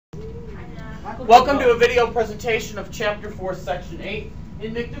Welcome to a video presentation of Chapter 4, Section 8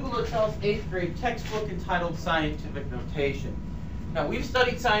 in McDougal Littell's 8th grade textbook entitled Scientific Notation. Now, we've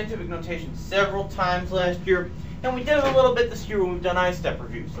studied scientific notation several times last year, and we did it a little bit this year when we've done I-step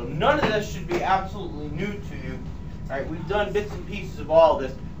review. So none of this should be absolutely new to you. All right, we've done bits and pieces of all of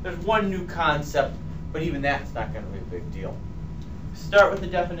this. There's one new concept, but even that's not going to be a big deal. Start with the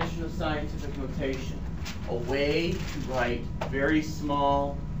definition of scientific notation. A way to write very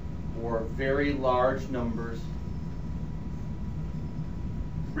small or very large numbers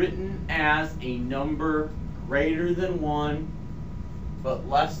written as a number greater than 1 but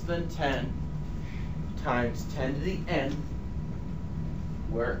less than 10 times 10 to the n,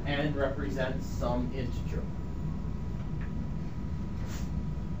 where n represents some integer.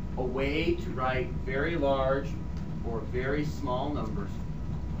 A way to write very large or very small numbers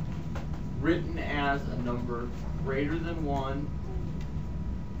written as a number greater than 1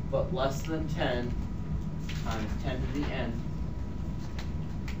 but less than 10 times 10 to the n,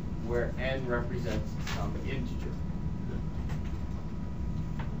 where n represents some integer.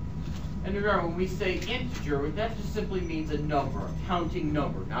 And remember, when we say integer, that just simply means a number, a counting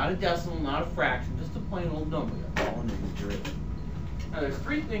number, not a decimal, not a fraction, just a plain old number. That's all an integer is. Now, there's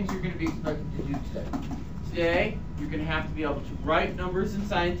three things you're going to be expected to do today. Today, you're going to have to be able to write numbers in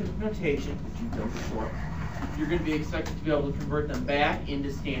scientific notation, which you've done before. You're going to be expected to be able to convert them back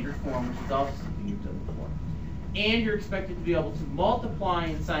into standard form, which is also something you've done before. And you're expected to be able to multiply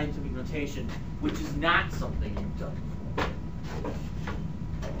in scientific notation, which is not something you've done before.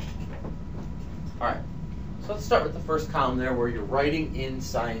 All right, so let's start with the first column there where you're writing in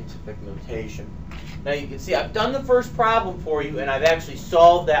scientific notation. Now you can see I've done the first problem for you, and I've actually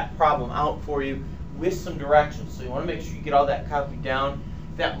solved that problem out for you with some directions. So you want to make sure you get all that copied down.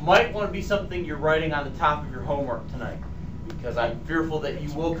 That might want to be something you're writing on the top of your homework tonight, because I'm fearful that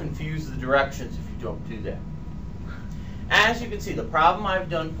you will confuse the directions if you don't do that. As you can see, the problem I've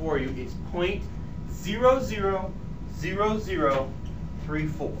done for you is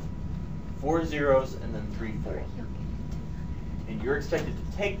 0.000034. 4 zeros and then 3 4s. And you're expected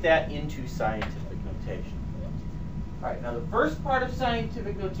to take that into scientific notation. All right, now the first part of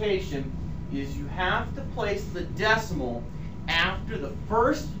scientific notation is you have to place the decimal after the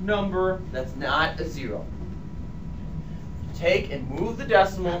first number that's not a 0. Take and move the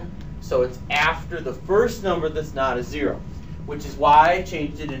decimal so it's after the first number that's not a 0, which is why I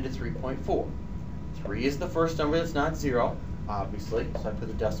changed it into 3.4. 3 is the first number that's not 0, obviously, so I put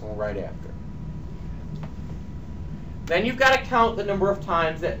the decimal right after. Then you've got to count the number of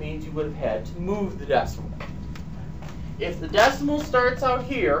times that means you would have had to move the decimal. If the decimal starts out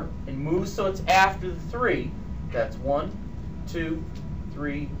here and moves so it's after the 3, that's 1, 2,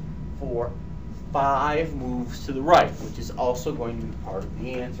 3, 4, 5 moves to the right, which is also going to be part of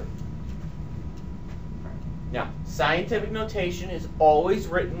the answer. Now, scientific notation is always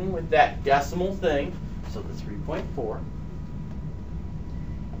written with that decimal thing, so the 3.4.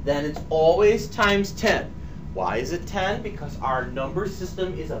 Then it's always times 10. Why is it 10? Because our number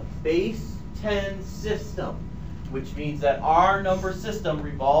system is a base 10 system, which means that our number system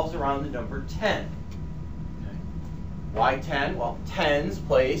revolves around the number 10. Okay. Why 10? Well, tens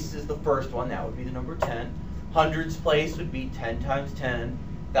place is the first one. That would be the number 10. Hundreds place would be 10 times 10.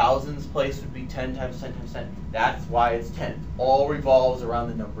 Thousands place would be 10 times 10 times 10. That's why it's 10. It all revolves around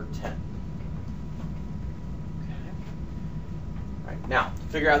the number 10. Now, to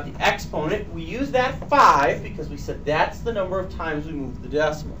figure out the exponent, we use that 5 because we said that's the number of times we move the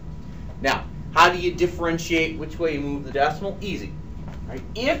decimal. Now, how do you differentiate which way you move the decimal? Easy. Right?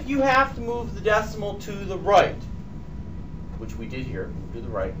 If you have to move the decimal to the right, which we did here, move to the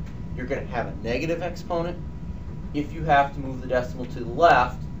right, you're going to have a negative exponent. If you have to move the decimal to the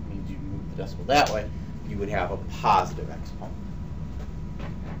left, means you move the decimal that way, you would have a positive exponent,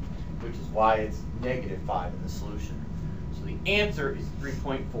 which is why it's negative 5 in the solution. So the answer is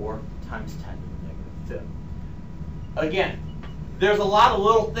 3.4 times 10 to the negative 5th. Again, there's a lot of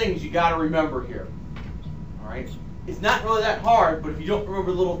little things you got to remember here. All right? It's not really that hard, but if you don't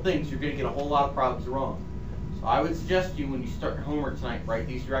remember little things, you're going to get a whole lot of problems wrong. So I would suggest you, when you start your homework tonight, write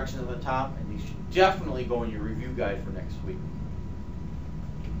these directions at the top, and these should definitely go in your review guide for next week.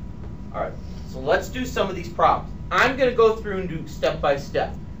 All right, so let's do some of these problems. I'm going to go through and do step by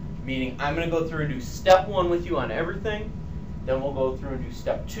step, meaning I'm going to go through and do step 1 with you on everything. Then we'll go through and do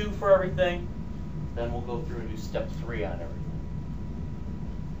step 2 for everything. Then we'll go through and do step 3 on everything.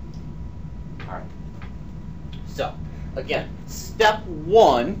 All right. So, again, step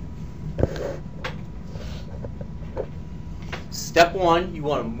 1. Step 1, you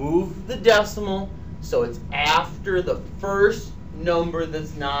want to move the decimal so it's after the first number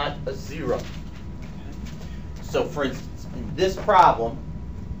that's not a 0? So for instance, in this problem,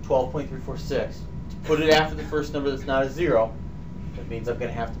 12.346, to put it after the first number that's not a 0, that means I'm going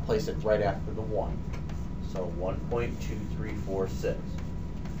to have to place it right after the 1. So 1.2346.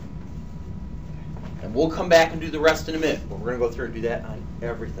 And we'll come back and do the rest in a minute, but we're going to go through and do that on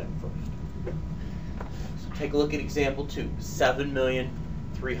everything first. So take a look at example 2,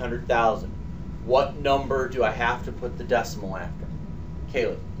 7,300,000. What number do I have to put the decimal after?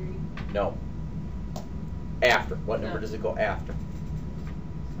 Kaylee? 3. No. After. What number does it go after? 7.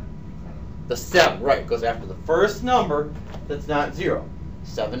 The 7, right. It goes after the first number that's not 0.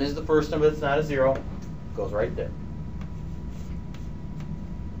 7 is the first number that's not a 0. It goes right there.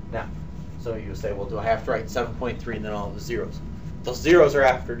 Now, some of you will say, well, do I have to write 7.3 and then all of the zeros? Those zeros are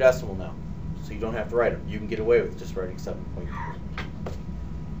after decimal now, so you don't have to write them. You can get away with just writing 7.3.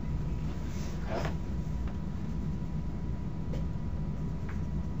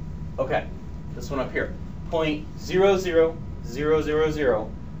 Okay, this one up here,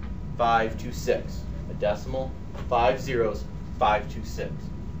 0.0000526. A decimal, 5 zeros, 526.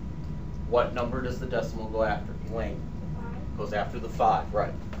 What number does the decimal go after? Elaine? 5. Goes after the 5,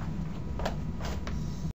 right.